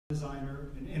Designer,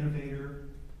 an innovator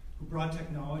who brought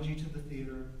technology to the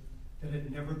theater that had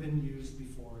never been used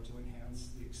before to enhance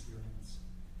the experience.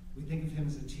 We think of him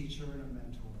as a teacher and a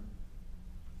mentor,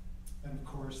 and of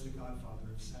course, the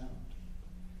godfather of sound.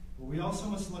 But we also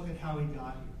must look at how he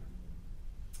got here.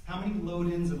 How many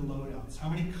load-ins and load-outs, how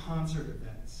many concert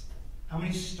events, how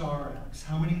many star acts,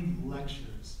 how many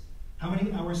lectures, how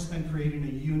many hours spent creating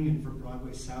a union for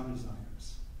Broadway sound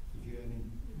designers, if you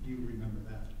do remember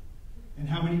that. And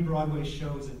how many Broadway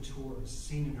shows and tours,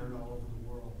 seen and heard all over the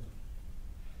world.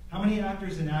 How many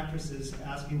actors and actresses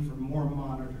asking for more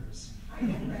monitors? I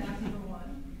never asked for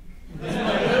one.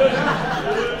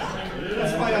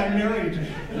 That's why I married you.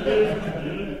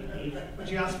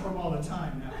 But you ask for them all the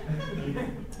time now.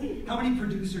 How many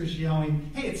producers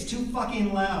yelling, hey, it's too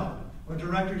fucking loud? Or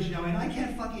directors yelling, I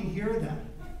can't fucking hear that.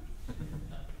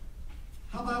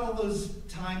 How about all those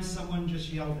times someone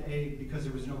just yelled Abe because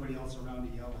there was nobody else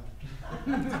around to yell at?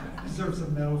 Deserves a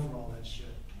medal for all that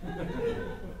shit.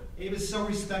 Abe is so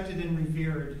respected and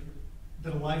revered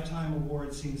that a lifetime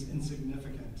award seems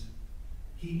insignificant.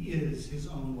 He is his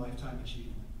own lifetime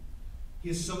achievement. He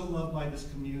is so loved by this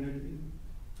community.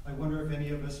 I wonder if any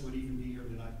of us would even be here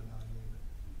tonight without Abe.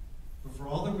 But for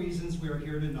all the reasons we are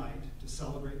here tonight to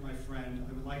celebrate my friend,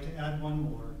 I would like to add one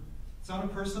more. It's on a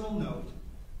personal note.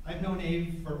 I've known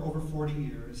Abe for over 40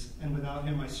 years, and without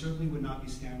him, I certainly would not be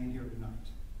standing here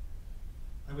tonight.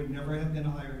 I would never have been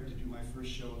hired to do my first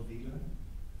show of Vita,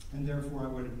 and therefore I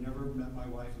would have never met my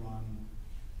wife, Lonnie.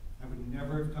 I would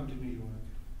never have come to New York.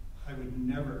 I would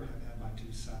never have had my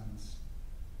two sons,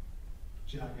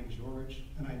 Jack and George,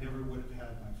 and I never would have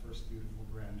had my first beautiful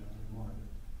granddaughter, Margaret.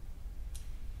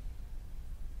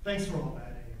 Thanks for all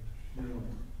that, Abe,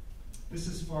 really. This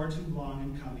is far too long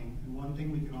in coming, and one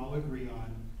thing we can all agree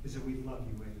on is that we love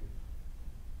you, Abe.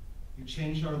 You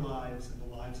changed our lives and the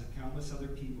lives of countless other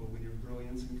people with your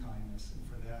brilliance and kindness, and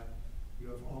for that, you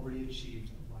have already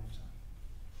achieved a lifetime.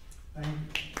 Thank you.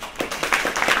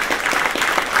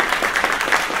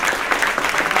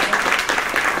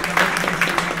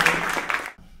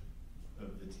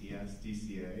 Of the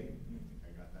TSDCA, I think I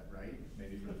got that right,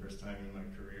 maybe for the first time in my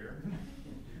career.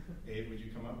 Abe, would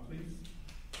you come up, please?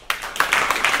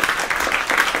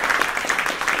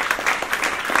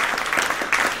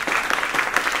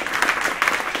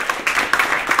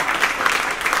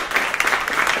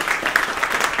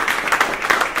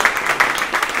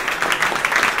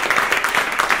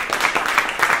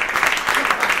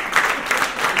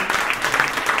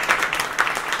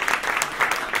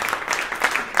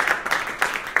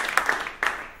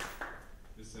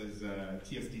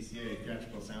 TSDCA,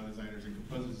 Theatrical Sound Designers and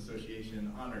Composers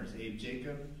Association, honors Abe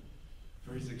Jacob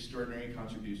for his extraordinary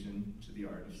contribution to the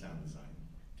art of sound design.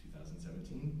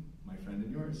 2017, my friend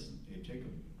and yours, Abe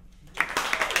Jacob.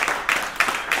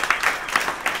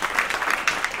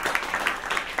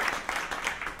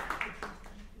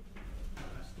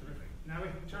 That's terrific. Now we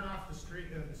can turn off the street.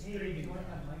 Hey, do you want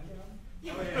that mic down?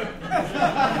 Oh, yeah.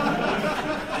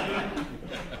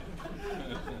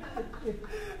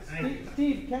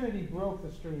 Steve Kennedy broke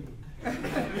the stream.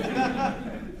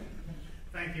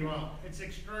 Thank you all. It's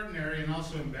extraordinary and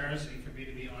also embarrassing for me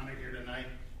to be honored here tonight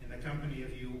in the company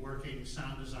of you working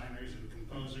sound designers and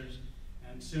composers,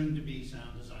 and soon-to-be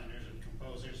sound designers and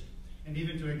composers, and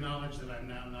even to acknowledge that I'm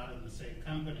now not in the same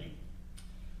company.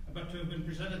 But to have been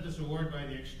presented this award by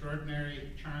the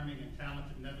extraordinary, charming, and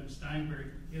talented Nevin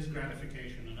Steinberg is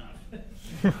gratification enough.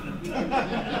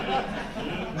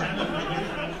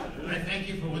 I thank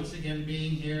you for once again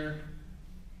being here,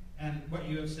 and what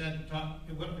you have said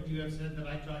that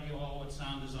I taught you all what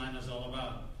sound design is all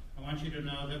about. I want you to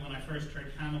know that when I first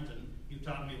heard Hamilton, you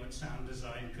taught me what sound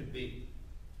design could be.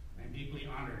 I'm deeply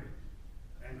honored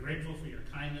and grateful for your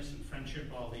kindness and friendship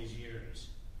all these years.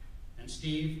 And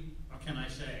Steve, what can I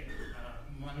say?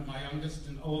 One of my youngest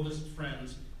and oldest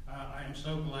friends, I am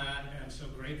so glad and so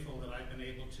grateful that I've been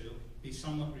able to be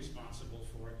somewhat responsible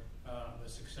for the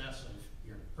success of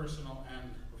your personal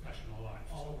and professional life.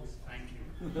 Always. Thank you.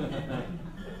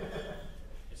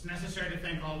 It's necessary to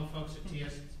thank all the folks at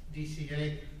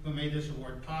TSDCA who made this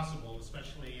award possible,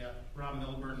 especially Rob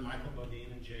Milburn, Michael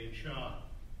Bodine, and Jane Shaw.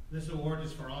 This award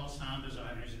is for all sound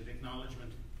designers in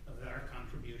acknowledgement of their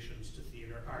contributions to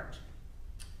theater art.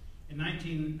 In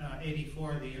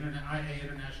 1984, the IA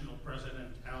International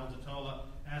President Al Datola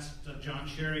asked John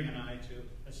Shearing and I to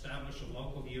establish a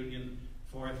local union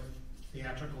for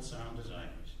theatrical sound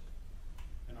designers.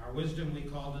 In our wisdom, we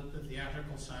called it the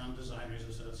Theatrical Sound Designers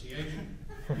Association.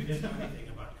 We didn't know anything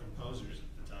about composers at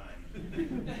the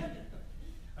time.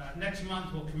 Next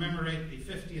month, we'll commemorate the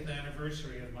 50th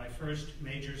anniversary of my first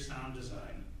major sound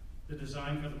design, the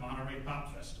design for the Monterey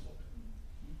Pop Festival.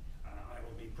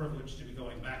 privilege to be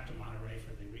going back to Monterey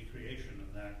for the recreation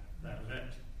of that event.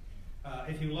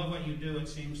 If you love what you do, it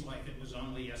seems like it was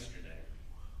only yesterday.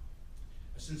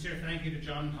 A sincere thank you to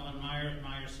John and Helen Meyer at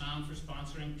Meyer Sound for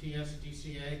sponsoring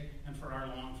TSDCA and for our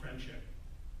long friendship.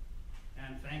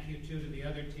 And thank you too to the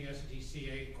other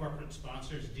TSDCA corporate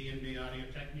sponsors, D&B Audio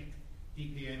Technique,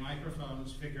 DPA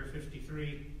Microphones, Figure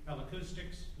 53, Bell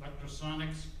Acoustics,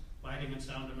 Electrosonics, Lighting and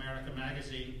Sound America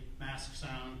Magazine, Mask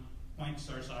Sound, Point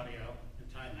Source Audio, and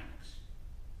Timex.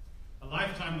 A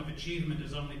lifetime of achievement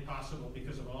is only possible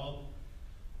because of all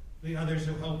the others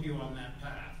who help you on that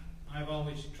path. I've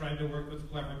always tried to work with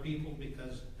clever people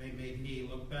because they made me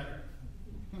look better.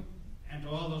 And to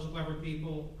all those clever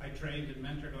people I trained and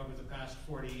mentored over the past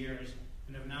 40 years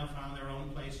and have now found their own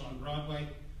place on Broadway,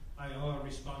 I owe a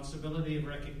responsibility of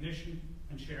recognition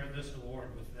and share this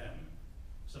award with them.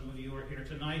 Some of you are here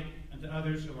tonight, and to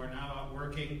others who are now out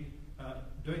working,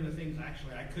 doing the things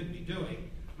actually I could be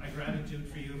doing, my gratitude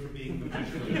for you for being the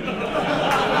mission.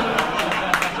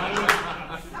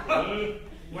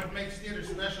 What makes theater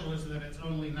special is that it's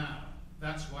only now.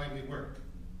 That's why we work.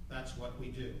 That's what we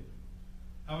do.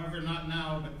 However, not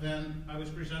now, but then I was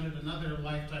presented another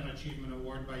Lifetime Achievement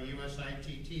Award by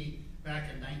USITT back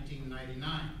in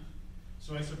 1999.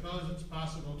 So I suppose it's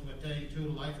possible to attain 2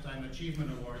 Lifetime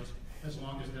Achievement Awards as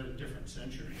long as they're in different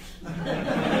centuries.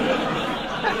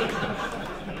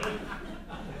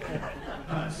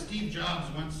 Steve Jobs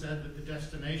once said that the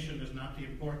destination is not the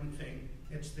important thing,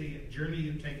 it's the journey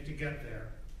you take to get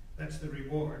there. That's the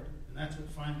reward, and that's what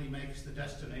finally makes the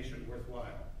destination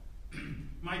worthwhile.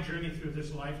 My journey through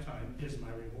this lifetime is my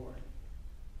reward.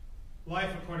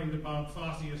 Life, according to Bob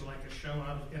Fosse, is like a show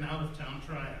in out-of-town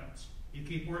tryouts. You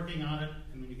keep working on it,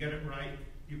 and when you get it right,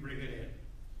 you bring it in.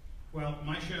 Well,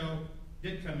 my show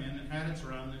did come in and had its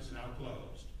run. It's now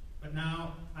closed. But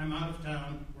now I'm out of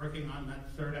town working on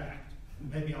that 3rd act.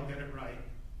 Maybe I'll get it right,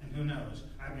 and who knows,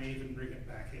 I may even bring it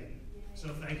back in.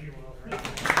 So thank you all very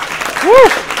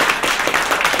much.